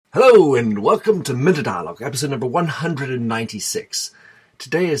Hello and welcome to Minter Dialogue, episode number 196.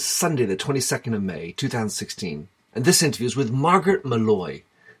 Today is Sunday, the 22nd of May, 2016, and this interview is with Margaret Molloy,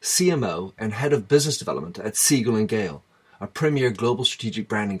 CMO and Head of Business Development at Siegel & Gale, a premier global strategic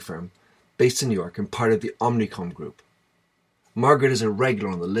branding firm based in New York and part of the Omnicom Group. Margaret is a regular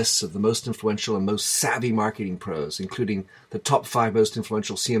on the lists of the most influential and most savvy marketing pros, including the top 5 most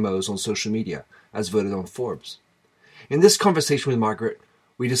influential CMOs on social media, as voted on Forbes. In this conversation with Margaret,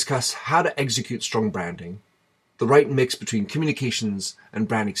 we discuss how to execute strong branding, the right mix between communications and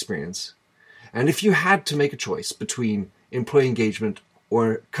brand experience, and if you had to make a choice between employee engagement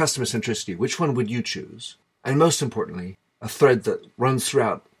or customer centricity, which one would you choose? And most importantly, a thread that runs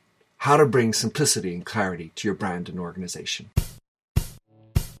throughout how to bring simplicity and clarity to your brand and organization.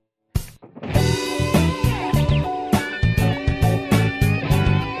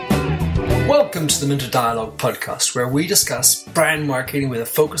 Welcome to the Minter Dialogue podcast, where we discuss brand marketing with a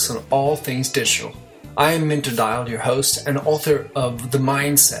focus on all things digital. I am Minter Dial, your host and author of The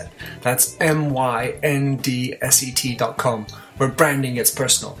Mindset. That's MYNDSET.com, where branding gets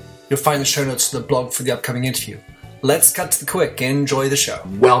personal. You'll find the show notes to the blog for the upcoming interview. Let's cut to the quick. Enjoy the show.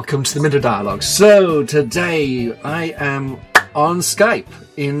 Welcome to the Minter Dialogue. So today I am on Skype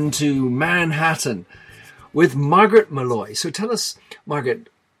into Manhattan with Margaret Molloy. So tell us, Margaret,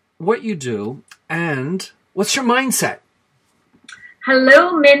 what you do and what's your mindset?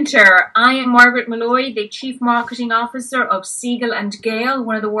 Hello, Minter. I am Margaret Molloy, the Chief Marketing Officer of Siegel & Gale,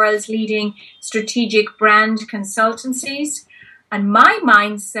 one of the world's leading strategic brand consultancies. And my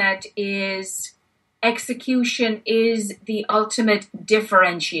mindset is execution is the ultimate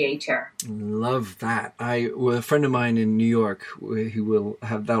differentiator. Love that. With a friend of mine in New York who will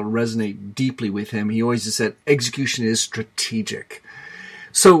have that'll resonate deeply with him. He always said execution is strategic.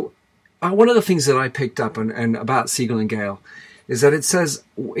 So one of the things that I picked up and about Siegel & Gale is that it says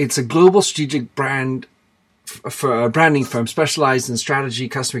it's a global strategic brand for a branding firm specialized in strategy,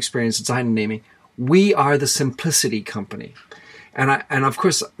 customer experience, design, and naming. We are the simplicity company. And of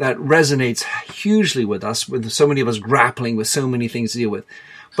course, that resonates hugely with us, with so many of us grappling with so many things to deal with.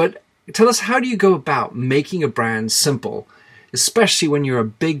 But tell us, how do you go about making a brand simple, especially when you're a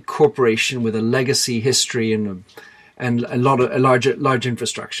big corporation with a legacy, history, and a large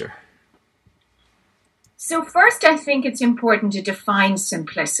infrastructure? So first, I think it's important to define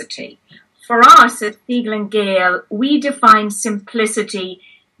simplicity. For us at Siegel & Gale, we define simplicity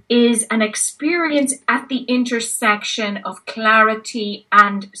is an experience at the intersection of clarity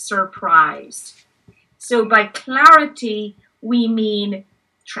and surprise. So by clarity, we mean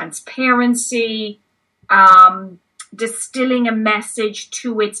transparency, distilling a message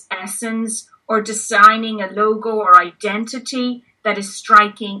to its essence, or designing a logo or identity that is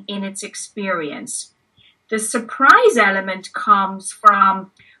striking in its experience. The surprise element comes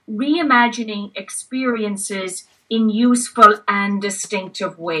from reimagining experiences in useful and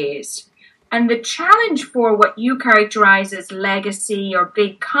distinctive ways. And the challenge for what you characterize as legacy or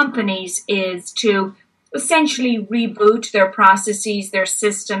big companies is to essentially reboot their processes, their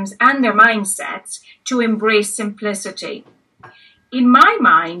systems, and their mindsets to embrace simplicity. In my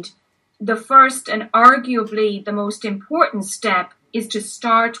mind, the first and arguably the most important step is to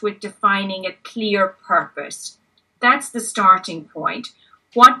start with defining a clear purpose. That's the starting point.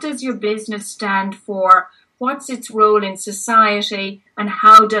 What does your business stand for? What's its role in society? And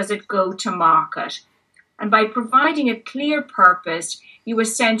how does it go to market? And by providing a clear purpose, you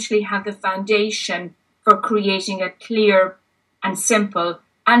essentially have the foundation for creating a clear and simple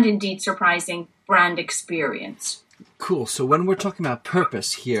and indeed surprising brand experience. Cool. So when we're talking about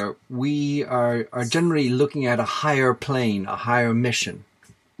purpose here, we are generally looking at a higher plane, a higher mission.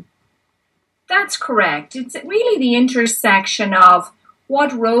 That's correct. It's really the intersection of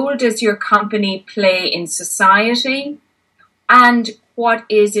what role does your company play in society and what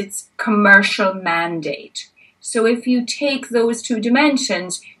is its commercial mandate. So if you take those two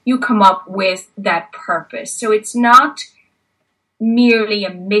dimensions, you come up with that purpose. So it's not merely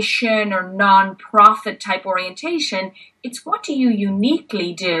a mission or non-profit type orientation. It's what do you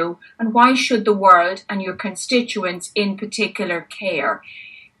uniquely do and why should the world and your constituents in particular care?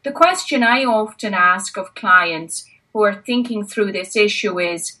 The question I often ask of clients who are thinking through this issue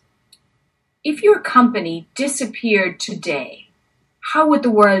is, if your company disappeared today, how would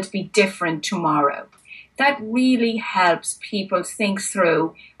the world be different tomorrow? That really helps people think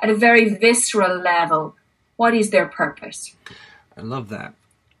through at a very visceral level, what is their purpose? I love that.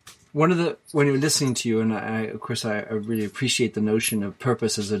 When you're listening to you, and I really appreciate the notion of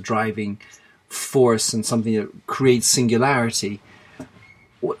purpose as a driving force and something that creates singularity.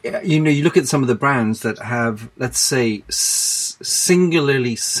 you look at some of the brands that have, let's say,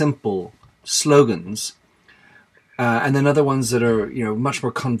 singularly simple slogans, and then other ones that are, much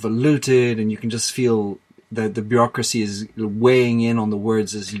more convoluted, and you can just feel that the bureaucracy is weighing in on the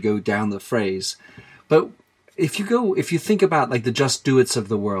words as you go down the phrase. But if you think about like the Just Do It's of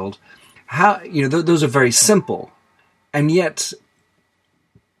the world, how, those are very simple, and yet,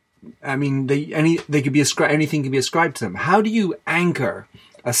 I mean, they could be ascribed, anything can be ascribed to them. How do you anchor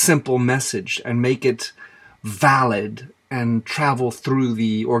a simple message and make it valid and travel through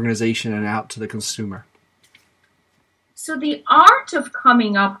the organization and out to the consumer? So the art of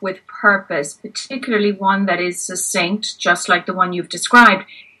coming up with purpose, particularly one that is succinct, just like the one you've described,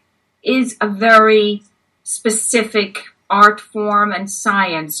 is a very specific art form and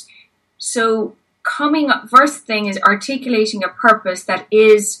science. So coming up, first thing is articulating a purpose that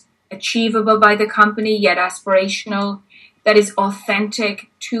is achievable by the company, yet aspirational, that is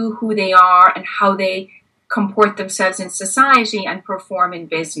authentic to who they are and how they comport themselves in society and perform in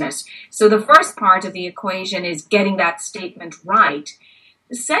business. So the first part of the equation is getting that statement right.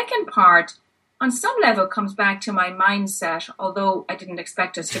 The second part, on some level, comes back to my mindset, although I didn't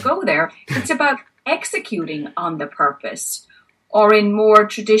expect us to go there. It's about executing on the purpose, or in more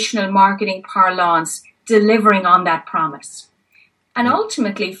traditional marketing parlance, delivering on that promise. And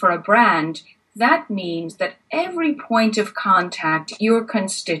ultimately, for a brand, that means that every point of contact your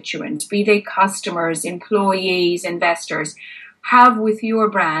constituents, be they customers, employees, investors, have with your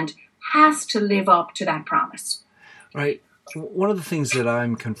brand has to live up to that promise. Right. One of the things that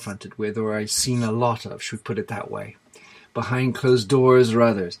I'm confronted with, or I've seen a lot of, should we put it that way, behind closed doors or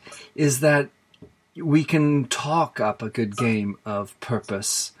others, is that we can talk up a good game of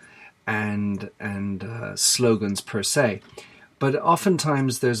purpose and slogans per se, but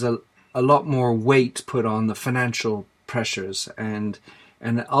oftentimes there's a lot more weight put on the financial pressures, and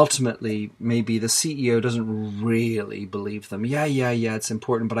ultimately maybe the CEO doesn't really believe them. Yeah, it's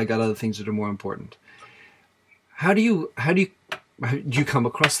important, but I got other things that are more important. How do you come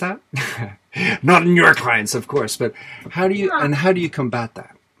across that? Not in your clients, of course, but how do you combat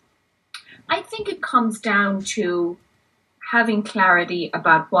that? I think it comes down to having clarity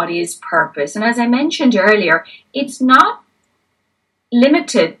about what is purpose. And as I mentioned earlier, it's not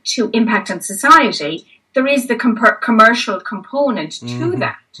limited to impact on society. There is the commercial component to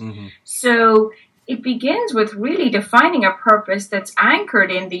that. Mm-hmm. So it begins with really defining a purpose that's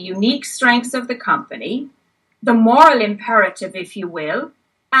anchored in the unique strengths of the company, the moral imperative, if you will,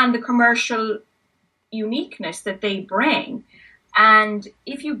 and the commercial uniqueness that they bring. And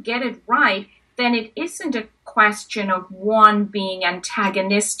if you get it right, then it isn't a question of one being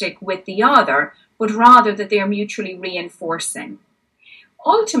antagonistic with the other, but rather that they are mutually reinforcing.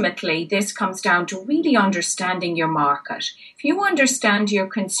 Ultimately, this comes down to really understanding your market. If you understand your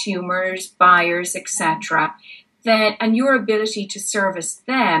consumers, buyers, etc., then and your ability to service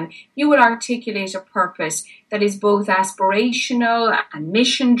them, you will articulate a purpose that is both aspirational and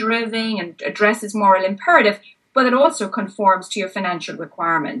mission-driven and addresses moral imperative, but it also conforms to your financial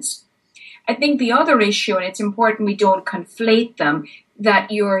requirements. I think the other issue, and it's important we don't conflate them,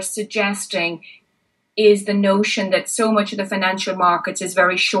 that you're suggesting is the notion that so much of the financial markets is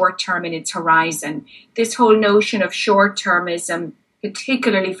very short-term in its horizon. This whole notion of short-termism,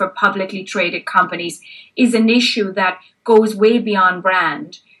 particularly for publicly traded companies, is an issue that goes way beyond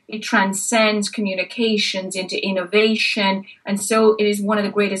brand. It transcends communications into innovation, and so it is one of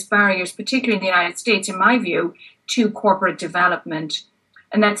the greatest barriers, particularly in the United States, in my view, to corporate development.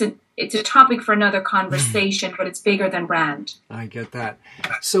 And it's a topic for another conversation, but it's bigger than brand. I get that.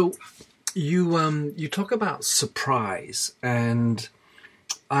 So you talk about surprise, and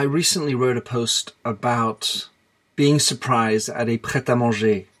I recently wrote a post about being surprised at a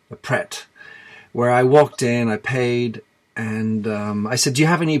pret-à-manger, a Pret, where I walked in, I paid, and I said, "Do you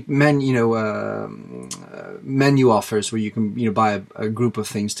have any menu offers where you can buy a group of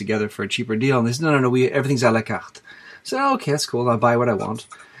things together for a cheaper deal?" And they said, "No, everything's à la carte." So "Oh, okay, that's cool. I'll buy what I want."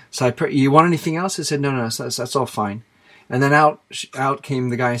 So you want anything else? I said, "No, that's all fine." And then out came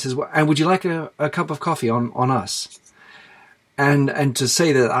the guy and says, "Well, and would you like a cup of coffee on us?" And to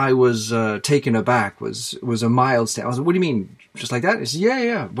say that I was taken aback was a mild step. I was like, "What do you mean? Just like that?" He said,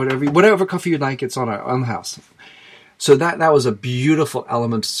 Yeah. Whatever coffee you'd like, it's on the house. So that was a beautiful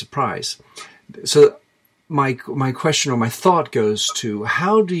element of surprise. So my question or my thought goes to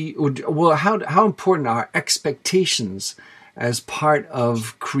how important are expectations as part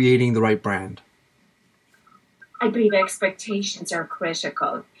of creating the right brand? I believe expectations are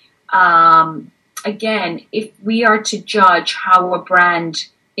critical. Again, if we are to judge how a brand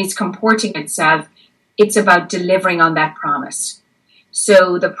is comporting itself, it's about delivering on that promise.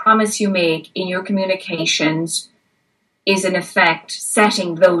 So the promise you make in your communications is in effect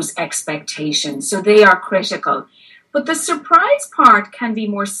setting those expectations. So they are critical. But the surprise part can be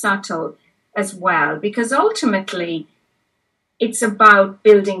more subtle as well, because ultimately it's about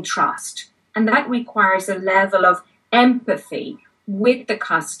building trust. And that requires a level of empathy with the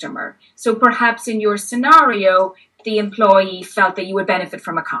customer. So perhaps in your scenario, the employee felt that you would benefit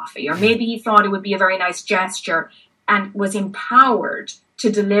from a coffee, or maybe he thought it would be a very nice gesture and was empowered to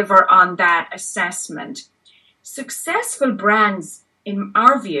deliver on that assessment. Successful brands, in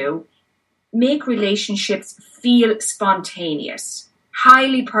our view, make relationships feel spontaneous,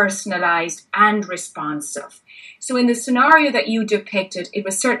 highly personalized, and responsive. So in the scenario that you depicted, it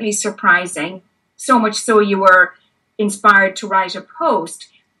was certainly surprising, so much so you were inspired to write a post,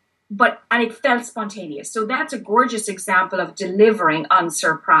 and it felt spontaneous. So that's a gorgeous example of delivering on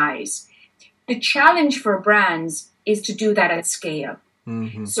surprise. The challenge for brands is to do that at scale.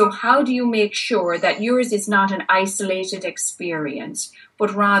 Mm-hmm. So how do you make sure that yours is not an isolated experience,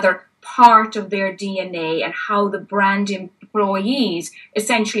 but rather part of their DNA and how the brand employees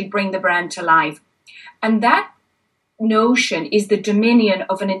essentially bring the brand to life? And that notion is the dominion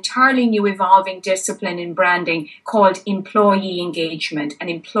of an entirely new evolving discipline in branding called employee engagement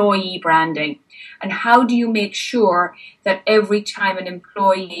and employee branding. And how do you make sure that every time an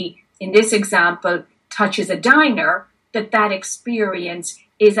employee, in this example, touches a diner, that experience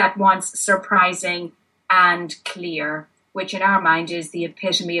is at once surprising and clear, which in our mind is the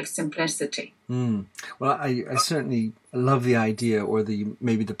epitome of simplicity. Well, I certainly love the idea, or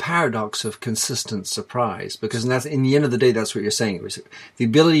maybe the paradox of consistent surprise, because that's, in the end of the day, that's what you're saying. It was the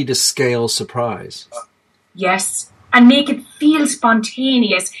ability to scale surprise. Yes, and make it feel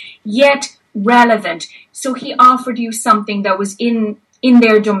spontaneous, yet relevant. So he offered you something that was in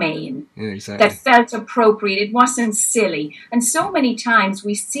their domain, exactly, that felt appropriate. It wasn't silly. And so many times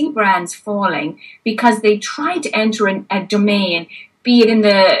we see brands falling because they try to enter a domain, be it in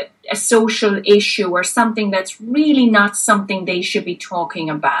a social issue or something that's really not something they should be talking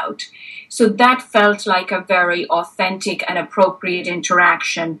about. So that felt like a very authentic and appropriate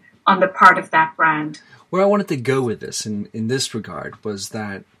interaction on the part of that brand. Where I wanted to go with this in this regard was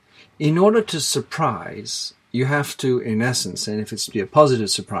that in order to surprise, you have to, in essence, and if it's to be a positive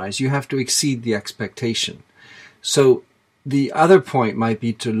surprise, you have to exceed the expectation. So the other point might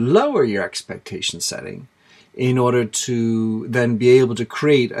be to lower your expectation setting in order to then be able to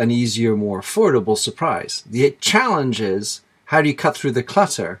create an easier, more affordable surprise. The challenge is, how do you cut through the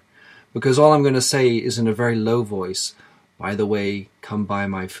clutter? Because all I'm going to say is in a very low voice, by the way, come buy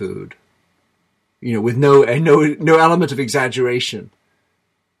my food. With no element of exaggeration.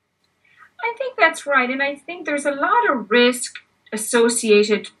 I think that's right. And I think there's a lot of risk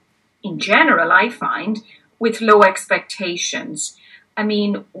associated, in general, I find, with low expectations. I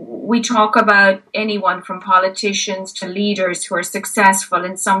mean, we talk about anyone from politicians to leaders who are successful,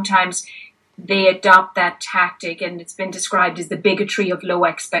 and sometimes they adopt that tactic, and it's been described as the bigotry of low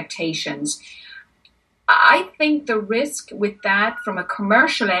expectations. I think the risk with that from a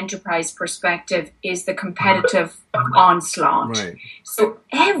commercial enterprise perspective is the competitive onslaught. Right. So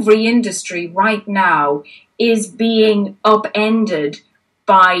every industry right now is being upended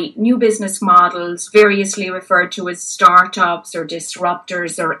by new business models, variously referred to as startups or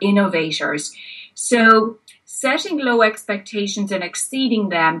disruptors or innovators. So setting low expectations and exceeding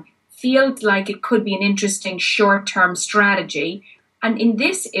them feels like it could be an interesting short-term strategy. And in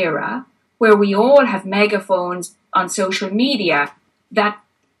this era, where we all have megaphones on social media, that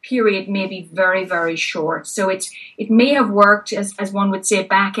period may be very, very short. So it may have worked, as one would say,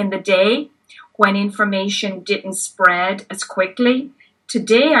 back in the day when information didn't spread as quickly.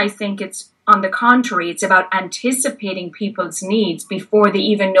 Today, I think it's on the contrary. It's about anticipating people's needs before they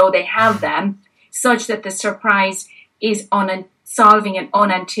even know they have them, such that the surprise is on solving an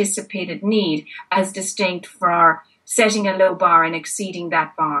unanticipated need, as distinct from setting a low bar and exceeding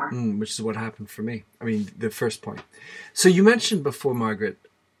that bar. Which is what happened for me. I mean, the first point. So you mentioned before, Margaret,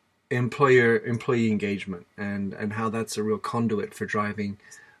 employee engagement and how that's a real conduit for driving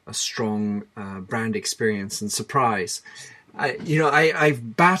a strong brand experience and surprise.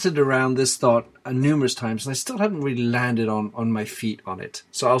 I've batted around this thought numerous times, and I still haven't really landed on my feet on it.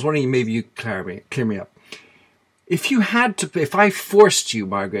 So I was wondering, maybe you clear me up. If I forced you,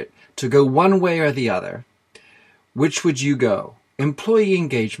 Margaret, to go one way or the other, which would you go? Employee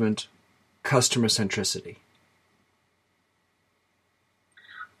engagement, customer centricity?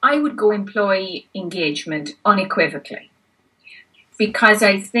 I would go employee engagement unequivocally, because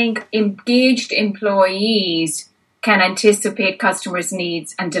I think engaged employees can anticipate customers'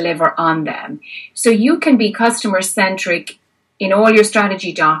 needs and deliver on them. So you can be customer-centric in all your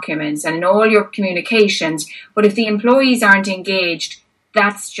strategy documents and in all your communications, but if the employees aren't engaged,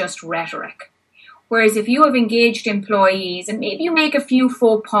 that's just rhetoric. Whereas if you have engaged employees and maybe you make a few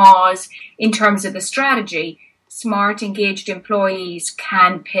faux pas in terms of the strategy, smart, engaged employees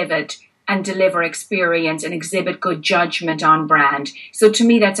can pivot and deliver experience and exhibit good judgment on brand. So to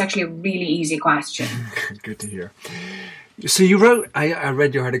me, that's actually a really easy question. Good to hear. So you wrote, I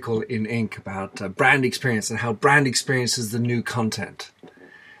read your article in Inc. about brand experience and how brand experience is the new content,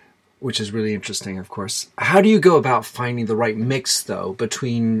 which is really interesting, of course. How do you go about finding the right mix, though,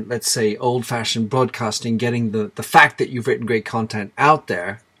 between, let's say, old-fashioned broadcasting, getting the fact that you've written great content out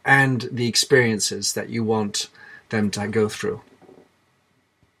there, and the experiences that you want them to go through?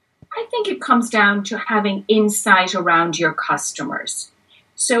 I think it comes down to having insight around your customers.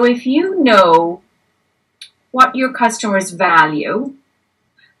 So if you know what your customers value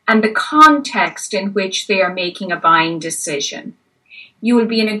and the context in which they are making a buying decision, you will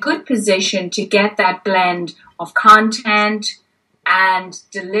be in a good position to get that blend of content and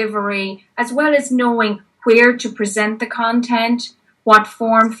delivery, as well as knowing where to present the content, what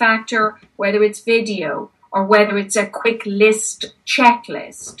form factor, whether it's video or whether it's a quick list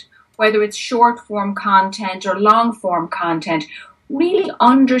checklist, whether it's short form content or long form content, really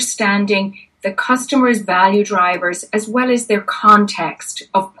understanding the customer's value drivers as well as their context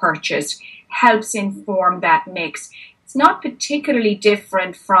of purchase helps inform that mix. It's not particularly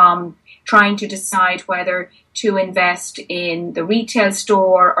different from trying to decide whether to invest in the retail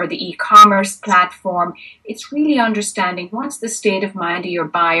store or the e-commerce platform. It's really understanding what's the state of mind of your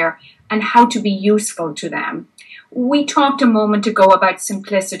buyer and how to be useful to them. We talked a moment ago about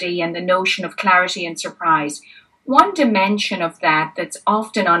simplicity and the notion of clarity and surprise. One dimension of that that's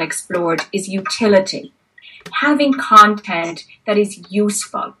often unexplored is utility. Having content that is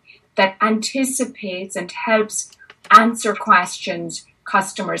useful, that anticipates and helps answer questions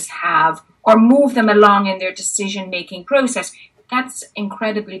customers have or move them along in their decision-making process, that's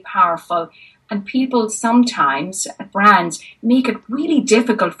incredibly powerful. And people sometimes, brands, make it really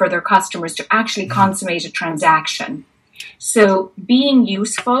difficult for their customers to actually consummate a transaction. So being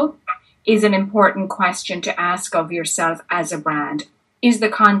useful is an important question to ask of yourself as a brand. Is the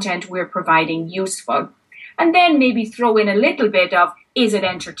content we're providing useful? And then maybe throw in a little bit of, is it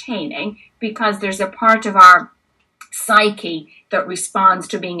entertaining? Because there's a part of our psyche that responds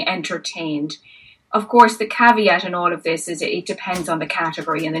to being entertained. Of course, the caveat in all of this is it depends on the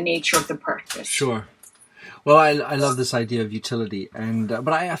category and the nature of the purchase. Sure. Well, I love this idea of utility, and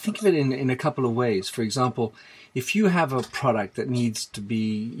but I think of it in a couple of ways. For example, if you have a product that needs to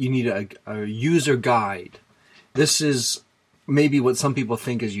be, you need a user guide. This is maybe what some people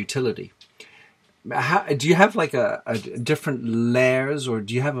think is utility. Do you have like a different layers, or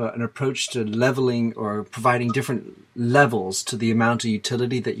do you have an approach to leveling or providing different levels to the amount of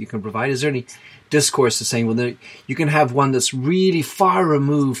utility that you can provide? Is there any discourse to saying, well, you can have one that's really far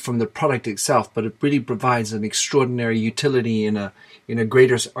removed from the product itself, but it really provides an extraordinary utility in a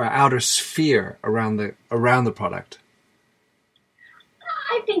greater or outer sphere around the product?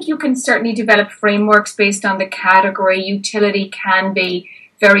 I think you can certainly develop frameworks based on the category. Utility can be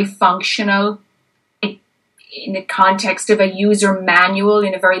very functional in the context of a user manual,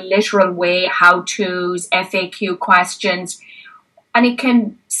 in a very literal way, how-tos, FAQ questions, and it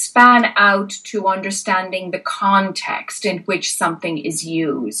can span out to understanding the context in which something is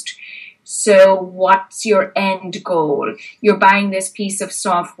used. So what's your end goal? You're buying this piece of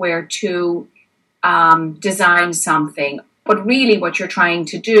software to design something, but really what you're trying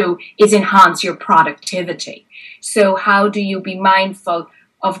to do is enhance your productivity. So how do you be mindful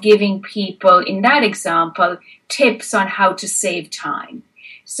of giving people, in that example, tips on how to save time?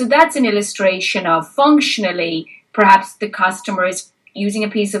 So that's an illustration of functionally, perhaps the customer is using a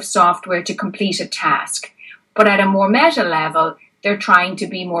piece of software to complete a task, but at a more meta level, they're trying to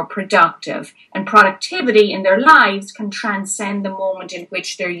be more productive, and productivity in their lives can transcend the moment in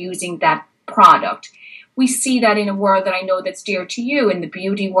which they're using that product. We see that in a world that I know that's dear to you, in the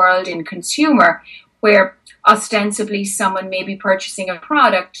beauty world, in consumer, where ostensibly someone may be purchasing a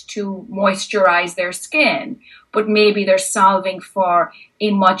product to moisturize their skin, but maybe they're solving for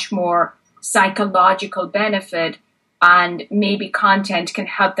a much more psychological benefit, and maybe content can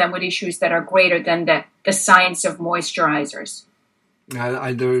help them with issues that are greater than the science of moisturizers.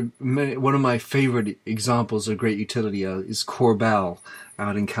 One of my favorite examples of great utility is Corbel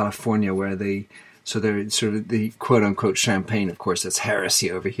out in California, where they're sort of the quote unquote champagne. Of course, that's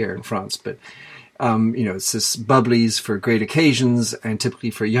heresy over here in France, but it's this bubblies for great occasions and typically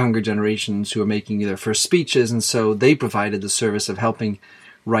for younger generations who are making their first speeches. And so they provided the service of helping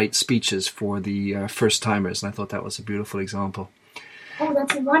write speeches for the first timers. And I thought that was a beautiful example. Oh,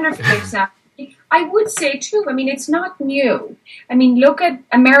 that's a wonderful example. I would say, too, I mean, it's not new. I mean, look at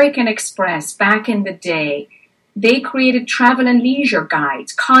American Express back in the day. They created travel and leisure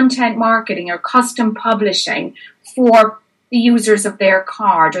guides, content marketing or custom publishing for the users of their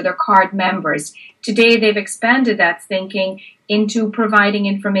card or their card members. Today, they've expanded that thinking into providing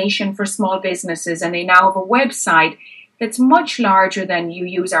information for small businesses, and they now have a website that's much larger than you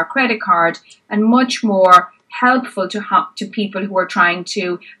use our credit card and much more helpful to people who are trying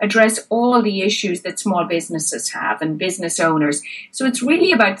to address all the issues that small businesses have and business owners. So it's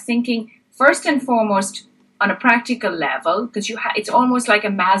really about thinking first and foremost on a practical level, because it's almost like a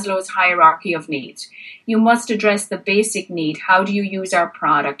Maslow's hierarchy of needs. You must address the basic need. How do you use our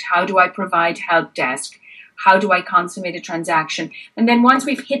product? How do I provide help desk? How do I consummate a transaction? And then once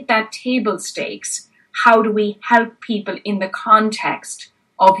we've hit that table stakes, how do we help people in the context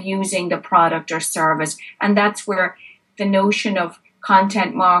of using the product or service? And that's where the notion of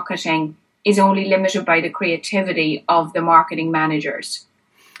content marketing is only limited by the creativity of the marketing managers.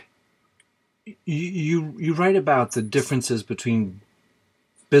 You write about the differences between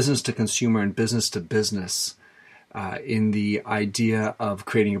business to consumer and business to business in the idea of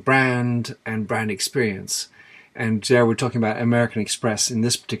creating a brand and brand experience. And there we're talking about American Express in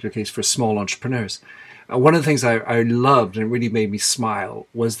this particular case for small entrepreneurs. One of the things I loved and it really made me smile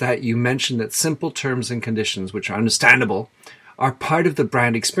was that you mentioned that simple terms and conditions, which are understandable, are part of the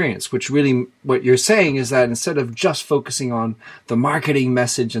brand experience, which really what you're saying is that instead of just focusing on the marketing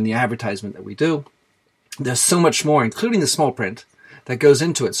message and the advertisement that we do, there's so much more, including the small print, that goes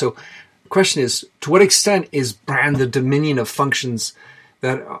into it. So the question is, to what extent is brand the dominion of functions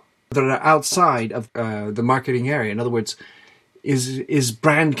that are outside of the marketing area? In other words,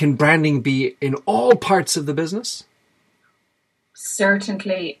 can branding be in all parts of the business?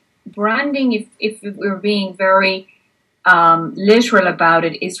 Certainly. Branding, if we're being very literal about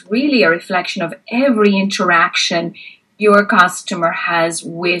it, is really a reflection of every interaction your customer has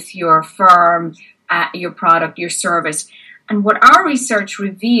with your firm, your product, your service. And what our research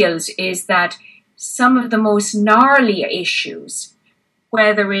reveals is that some of the most gnarly issues,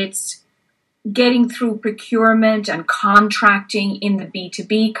 whether it's getting through procurement and contracting in the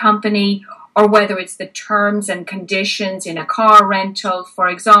B2B company, or whether it's the terms and conditions in a car rental, for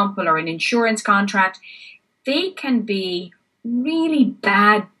example, or an insurance contract, they can be really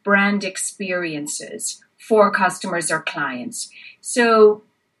bad brand experiences for customers or clients. So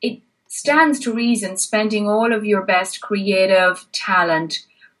it stands to reason spending all of your best creative talent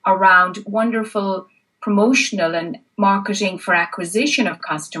around wonderful promotional and marketing for acquisition of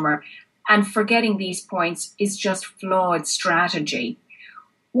customer, and forgetting these points is just flawed strategy.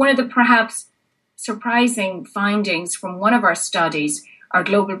 One of the perhaps surprising findings from one of our studies, our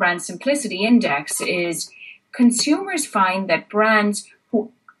Global Brand Simplicity Index, is consumers find that brands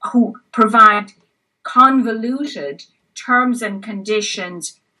who provide convoluted terms and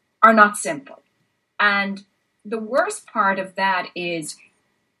conditions are not simple. And the worst part of that is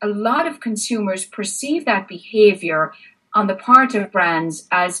a lot of consumers perceive that behavior on the part of brands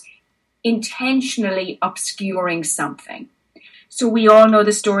as intentionally obscuring something. So we all know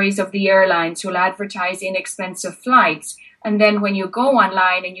the stories of the airlines who'll advertise inexpensive flights, and then when you go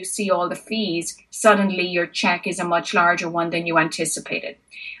online and you see all the fees, suddenly your check is a much larger one than you anticipated.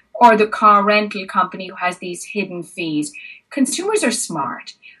 Or the car rental company who has these hidden fees. Consumers are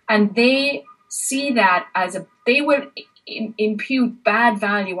smart, and they see that they will impute bad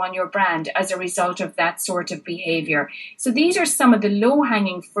value on your brand as a result of that sort of behavior. So these are some of the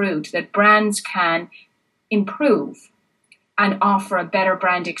low-hanging fruit that brands can improve and offer a better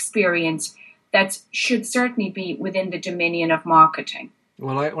brand experience that should certainly be within the dominion of marketing.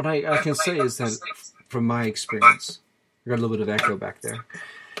 Well, what I can say is that from my experience, I got a little bit of echo back there.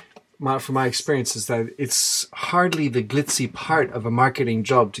 From my experience is that it's hardly the glitzy part of a marketing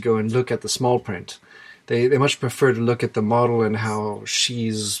job to go and look at the small print. They much prefer to look at the model and how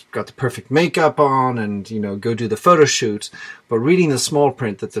she's got the perfect makeup on and, go do the photo shoot. But reading the small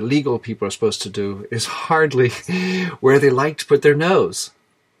print that the legal people are supposed to do is hardly where they like to put their nose.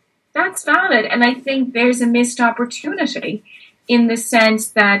 That's valid. And I think there's a missed opportunity in the sense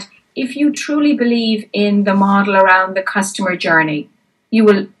that if you truly believe in the model around the customer journey, you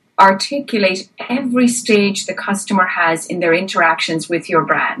will articulate every stage the customer has in their interactions with your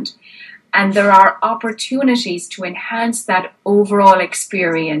brand. And there are opportunities to enhance that overall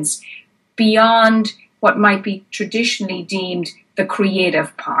experience beyond what might be traditionally deemed the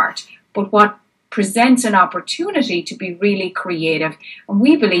creative part, but what presents an opportunity to be really creative. And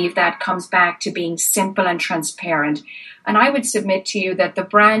we believe that comes back to being simple and transparent. And I would submit to you that the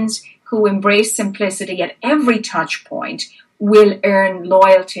brands who embrace simplicity at every touch point will earn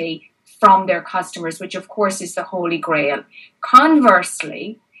loyalty from their customers, which of course is the holy grail.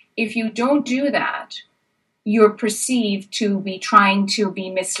 Conversely, if you don't do that, you're perceived to be trying to be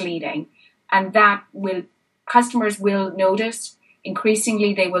misleading, and that will customers will notice.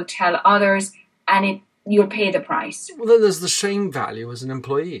 Increasingly, they will tell others, and you'll pay the price. Well, then there's the shame value as an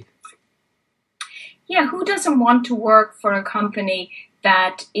employee. Yeah, who doesn't want to work for a company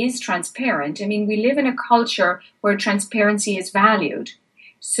that is transparent? I mean, we live in a culture where transparency is valued.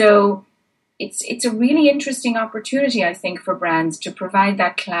 So it's a really interesting opportunity, I think, for brands to provide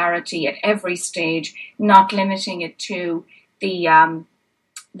that clarity at every stage, not limiting it to the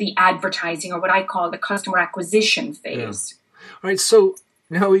advertising, or what I call the customer acquisition phase. Yeah. All right, so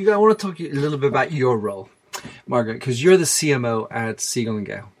now I want to talk a little bit about your role, Margaret, because you're the CMO at Siegel &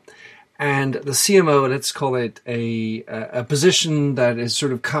 Gale. And the CMO, let's call it a position that has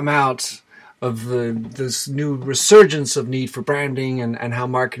sort of come out of this new resurgence of need for branding and how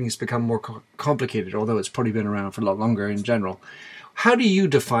marketing has become more complicated, although it's probably been around for a lot longer in general. How do you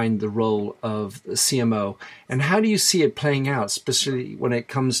define the role of the CMO, and how do you see it playing out, especially when it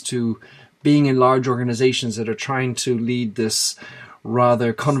comes to being in large organizations that are trying to lead this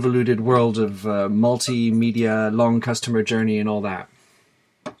rather convoluted world of multimedia, long customer journey and all that?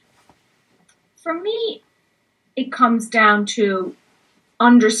 For me, it comes down to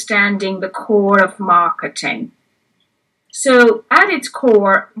understanding the core of marketing. So at its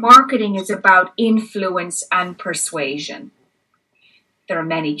core, marketing is about influence and persuasion. There are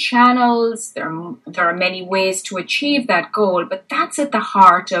many channels, there are many ways to achieve that goal, but that's at the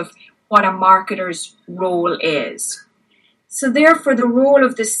heart of what a marketer's role is. So therefore, the role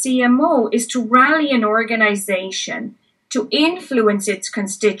of the CMO is to rally an organization to influence its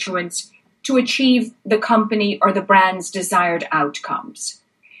constituents to achieve the company or the brand's desired outcomes.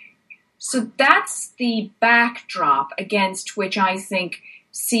 So that's the backdrop against which I think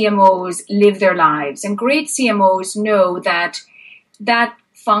CMOs live their lives. And great CMOs know that that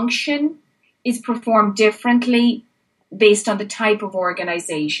function is performed differently based on the type of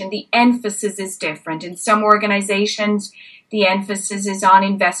organization. The emphasis is different. In some organizations, the emphasis is on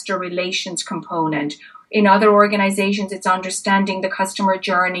investor relations component. In other organizations, it's understanding the customer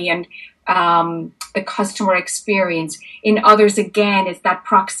journey and the customer experience. In others, again, it's that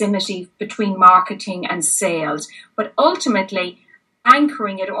proximity between marketing and sales. But ultimately,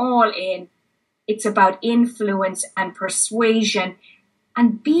 anchoring it all in, it's about influence and persuasion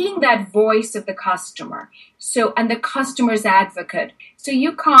and being that voice of the customer. So, and the customer's advocate. So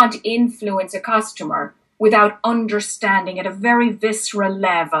you can't influence a customer without understanding at a very visceral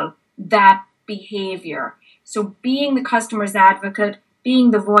level that behavior. So being the customer's advocate,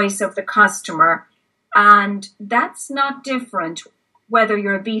 being the voice of the customer, and that's not different whether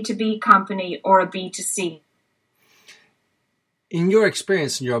you're a B2B company or a B2C. In your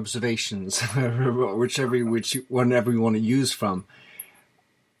experience and your observations, whenever you want to use from,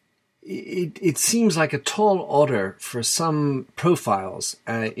 it seems like a tall order for some profiles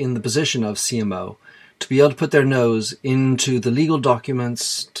in the position of CMO to be able to put their nose into the legal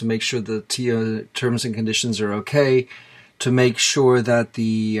documents to make sure the terms and conditions are okay, to make sure that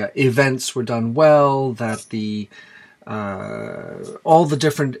the events were done well, that the all the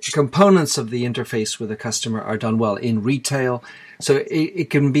different components of the interface with the customer are done well in retail. So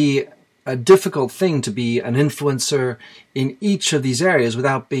it can be a difficult thing to be an influencer in each of these areas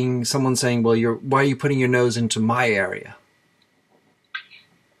without being someone saying, well, why are you putting your nose into my area?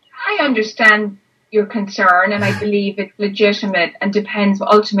 I understand your concern, and I believe it's legitimate and depends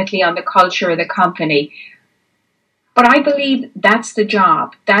ultimately on the culture of the company. But I believe that's the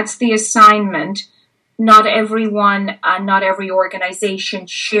job. That's the assignment. Not everyone and not every organization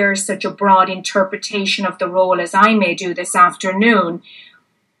shares such a broad interpretation of the role as I may do this afternoon.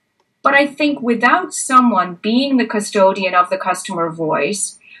 But I think without someone being the custodian of the customer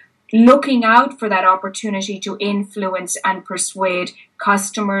voice, looking out for that opportunity to influence and persuade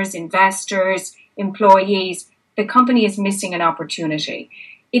customers, investors, employees, the company is missing an opportunity.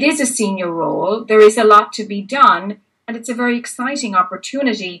 It is a senior role. There is a lot to be done, and it's a very exciting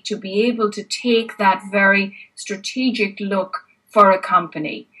opportunity to be able to take that very strategic look for a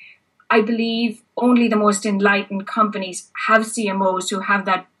company. I believe only the most enlightened companies have CMOs who have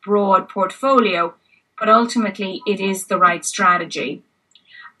that broad portfolio, but ultimately it is the right strategy.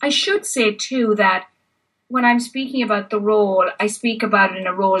 I should say too that when I'm speaking about the role, I speak about it in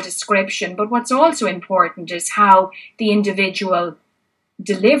a role description, but what's also important is how the individual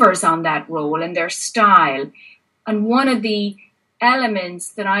delivers on that role and their style. And one of the elements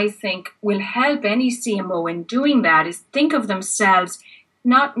that I think will help any CMO in doing that is think of themselves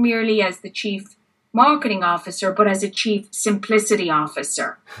not merely as the chief marketing officer, but as a chief simplicity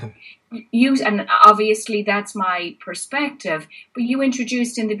officer. And obviously that's my perspective, but you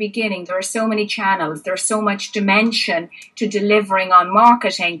introduced in the beginning, there are so many channels, there's so much dimension to delivering on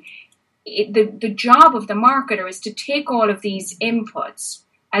marketing. The job of the marketer is to take all of these inputs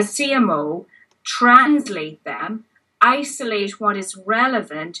as CMO, translate them, isolate what is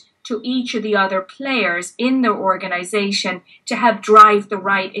relevant to each of the other players in their organization to help drive the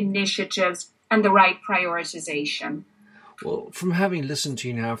right initiatives and the right prioritization. Well, from having listened to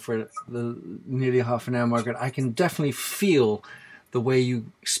you now for nearly half an hour, Margaret, I can definitely feel the way you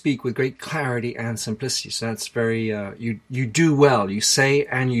speak with great clarity and simplicity. So that's very, you do well. You say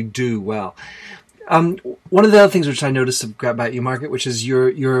and you do well. One of the other things which I noticed about you, Margaret, which is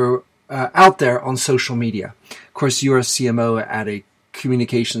you're out there on social media. Of course, you're a CMO at a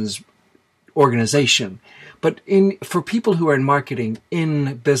communications organization. But for people who are in marketing,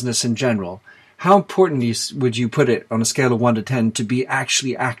 in business in general, how important would you put it on a scale of 1 to 10 to be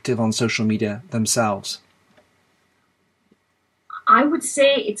actually active on social media themselves? I would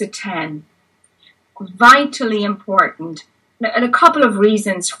say it's a 10. Vitally important. And a couple of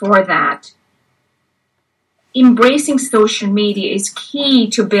reasons for that. Embracing social media is key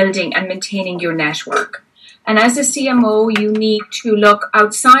to building and maintaining your network. And as a CMO, you need to look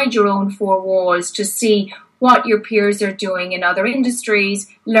outside your own four walls to see what your peers are doing in other industries,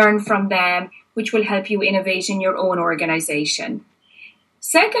 learn from them, which will help you innovate in your own organization.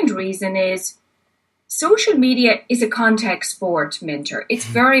 Second reason is social media is a contact sport, Minter. It's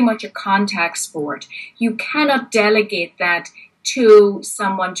very much a contact sport. You cannot delegate that to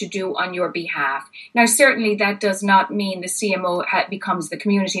someone to do on your behalf. Now, certainly that does not mean the CMO becomes the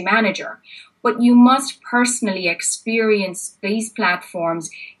community manager, but you must personally experience these platforms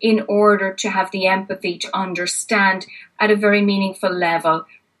in order to have the empathy to understand at a very meaningful level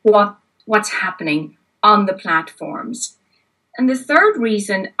what's happening on the platforms. And the third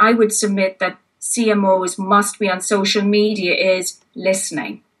reason I would submit that CMOs must be on social media is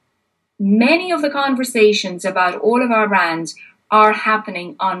listening. Many of the conversations about all of our brands are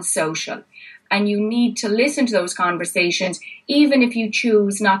happening on social, and you need to listen to those conversations. Even if you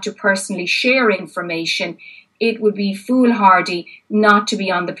choose not to personally share information, it would be foolhardy not to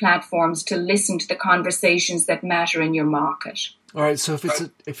be on the platforms to listen to the conversations that matter in your market. All right, so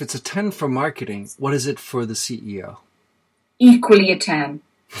if it's a 10 for marketing, what is it for the CEO? Equally a 10.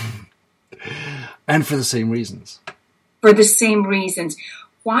 And for the same reasons. For the same reasons.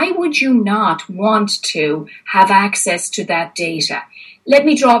 Why would you not want to have access to that data? Let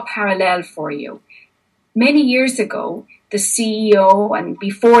me draw a parallel for you. Many years ago, the CEO, and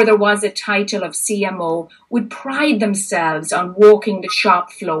before there was a title of CMO, would pride themselves on walking the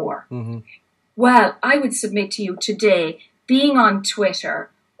shop floor. Mm-hmm. Well, I would submit to you today, being on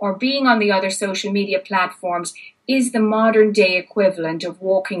Twitter or being on the other social media platforms is the modern day equivalent of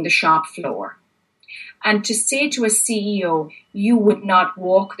walking the shop floor. And to say to a CEO, you would not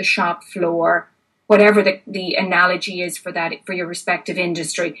walk the shop floor, whatever the analogy is for that, for your respective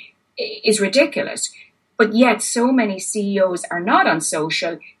industry, is ridiculous. But yet so many CEOs are not on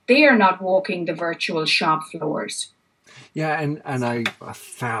social. They are not walking the virtual shop floors. Yeah, and I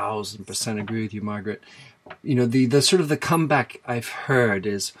 1,000% agree with you, Margaret. You know, the sort of the comeback I've heard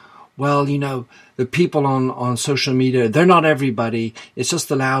is, well, you know, the people on social media, they're not everybody. It's just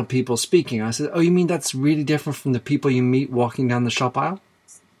the loud people speaking. I said, oh, you mean that's really different from the people you meet walking down the shop aisle?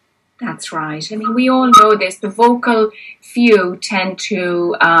 That's right. I mean, we all know this. The vocal few tend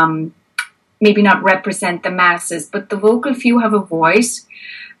to maybe not represent the masses, but the vocal few have a voice.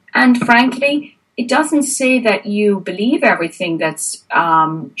 And frankly, it doesn't say that you believe everything that's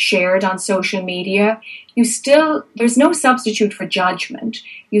shared on social media. There's no substitute for judgment.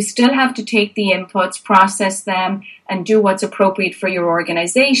 You still have to take the inputs, process them, and do what's appropriate for your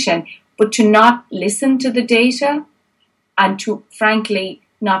organization. But to not listen to the data and to, frankly,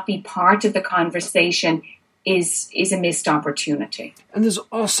 not be part of the conversation is a missed opportunity. And there's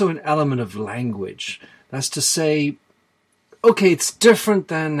also an element of language. That's to say, okay, it's different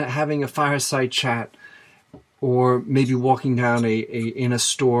than having a fireside chat or maybe walking down in a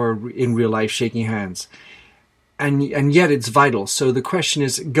store in real life shaking hands. And yet it's vital. So the question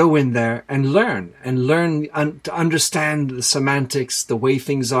is, go in there and learn to understand the semantics, the way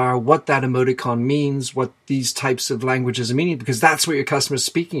things are, what that emoticon means, what these types of languages are meaning, because that's what your customer is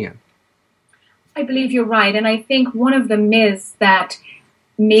speaking in. I believe you're right. And I think one of the myths that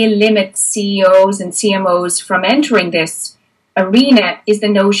may limit CEOs and CMOs from entering this arena is the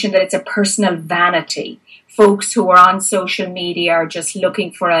notion that it's a personal vanity. Folks who are on social media are just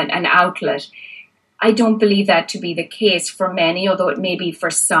looking for an outlet. I don't believe that to be the case for many, although it may be for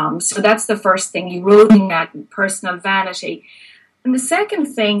some. So that's the first thing, eroding that personal vanity. And the second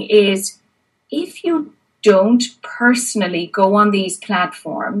thing is, if you don't personally go on these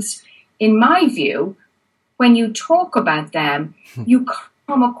platforms, in my view, when you talk about them, you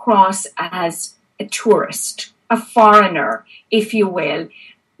come across as a tourist, a foreigner, if you will,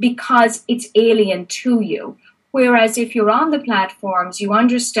 because it's alien to you. Whereas if you're on the platforms, you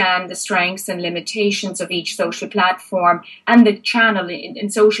understand the strengths and limitations of each social platform and the channel in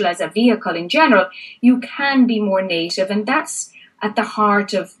social as a vehicle in general, you can be more native. And that's at the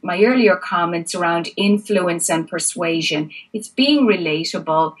heart of my earlier comments around influence and persuasion. It's being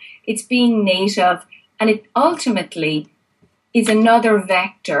relatable, it's being native, and it ultimately is another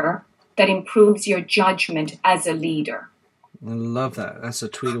vector that improves your judgment as a leader. I love that. That's a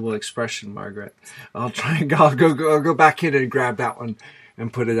tweetable expression, Margaret. I'll go back in and grab that one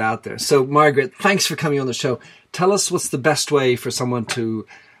and put it out there. So, Margaret, thanks for coming on the show. Tell us what's the best way for someone to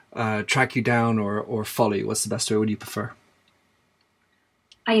track you down or follow you. What's the best way? What do you prefer?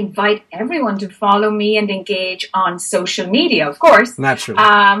 I invite everyone to follow me and engage on social media, of course. Naturally.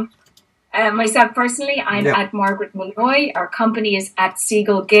 Myself personally, I'm at Margaret Molloy. Our company is at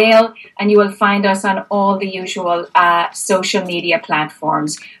Siegel Gale, and you will find us on all the usual social media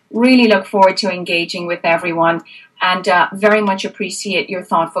platforms. Really look forward to engaging with everyone, and very much appreciate your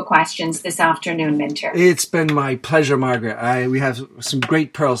thoughtful questions this afternoon, Minter. It's been my pleasure, Margaret. We have some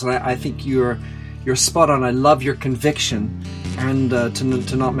great pearls, and I think you're spot on. I love your conviction, and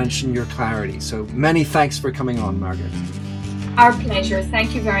to not mention your clarity. So many thanks for coming on, Margaret. Our pleasure.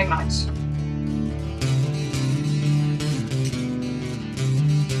 Thank you very much.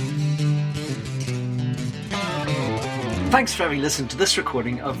 Thanks for having listened to this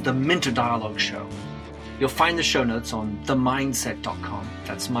recording of the Minter Dialogue Show. You'll find the show notes on themindset.com.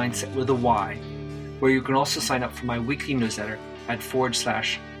 That's mindset with a Y, where you can also sign up for my weekly newsletter at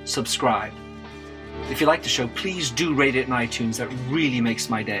 /subscribe. If you like the show, please do rate it in iTunes. That really makes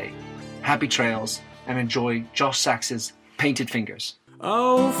my day. Happy trails, and enjoy Josh Sachs's Painted Fingers.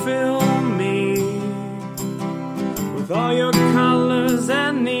 Oh, fill me with all your colors,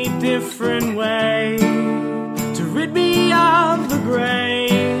 any different way to rid me of the gray,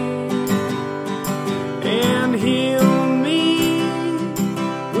 and heal me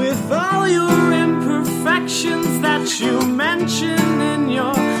with all your imperfections that you mention in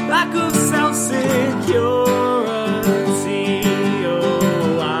your lack of self-security.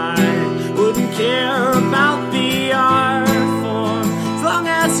 Oh, I wouldn't care about the art form as long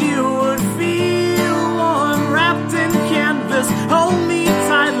as you would feel warm, wrapped in canvas. Hold me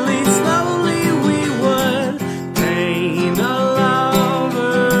tightly, slowly we would paint a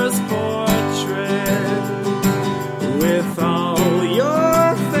lover's portrait with all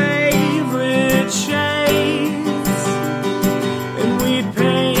your favorite shades, and we'd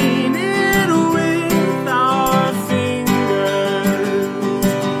paint it with our fingers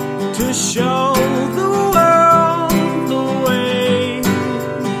to show the world the way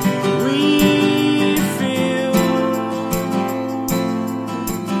we feel.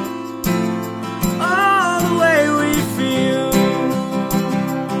 Oh, the way we feel.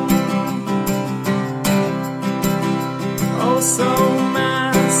 Oh, so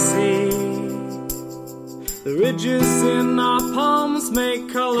messy. The ridges in our palms make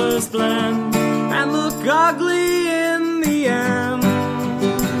colors blend and look ugly in the end,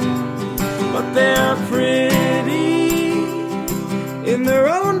 but they're pretty in their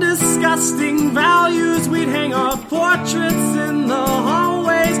own disgusting values. We'd hang our portraits in the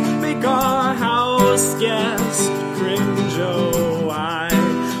hallways, make our house guest cringe. Oh, I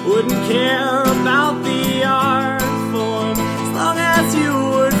wouldn't care about the art form as long as you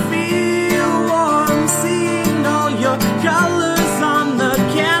would feel warm, seeing all your colors on the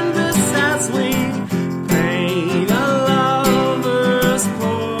canvas as we paint a lover's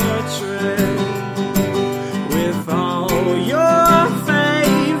portrait with all your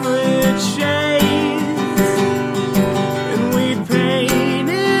favorite shades, and we paint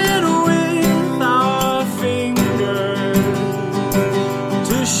it with our fingers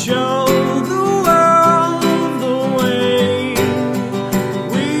to show the world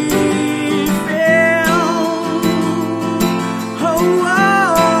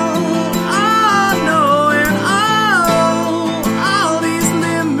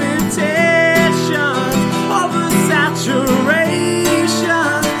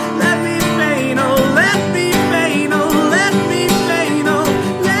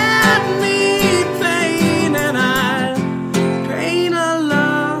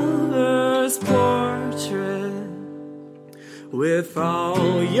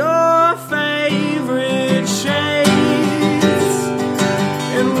or your favorite shades,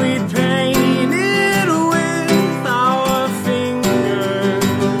 and we'd paint it with our fingers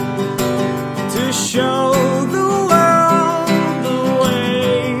to show the world the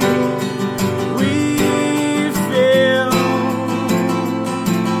way we feel.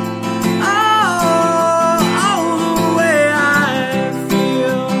 Oh, the way I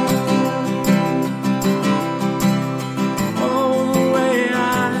feel. Oh, the way I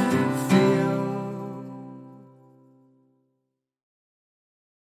feel.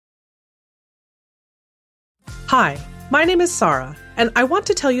 Hi, my name is Sarah, and I want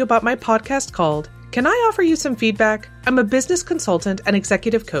to tell you about my podcast called Can I Offer You Some Feedback? I'm a business consultant and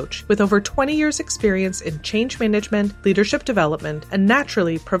executive coach with over 20 years experience in change management, leadership development, and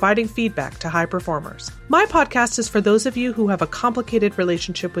naturally providing feedback to high performers. My podcast is for those of you who have a complicated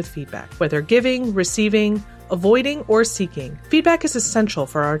relationship with feedback, whether giving, receiving, avoiding, or seeking. Feedback is essential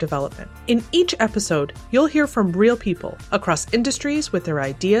for our development. In each episode, you'll hear from real people across industries with their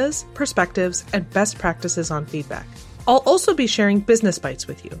ideas, perspectives, and best practices on feedback. I'll also be sharing business bites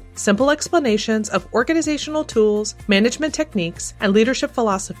with you, simple explanations of organizational tools, management techniques, and leadership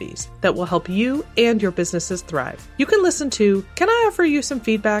philosophies that will help you and your businesses thrive. You can listen to Can I Offer You Some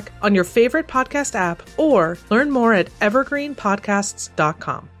Feedback on your favorite podcast app or learn more at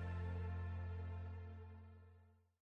evergreenpodcasts.com.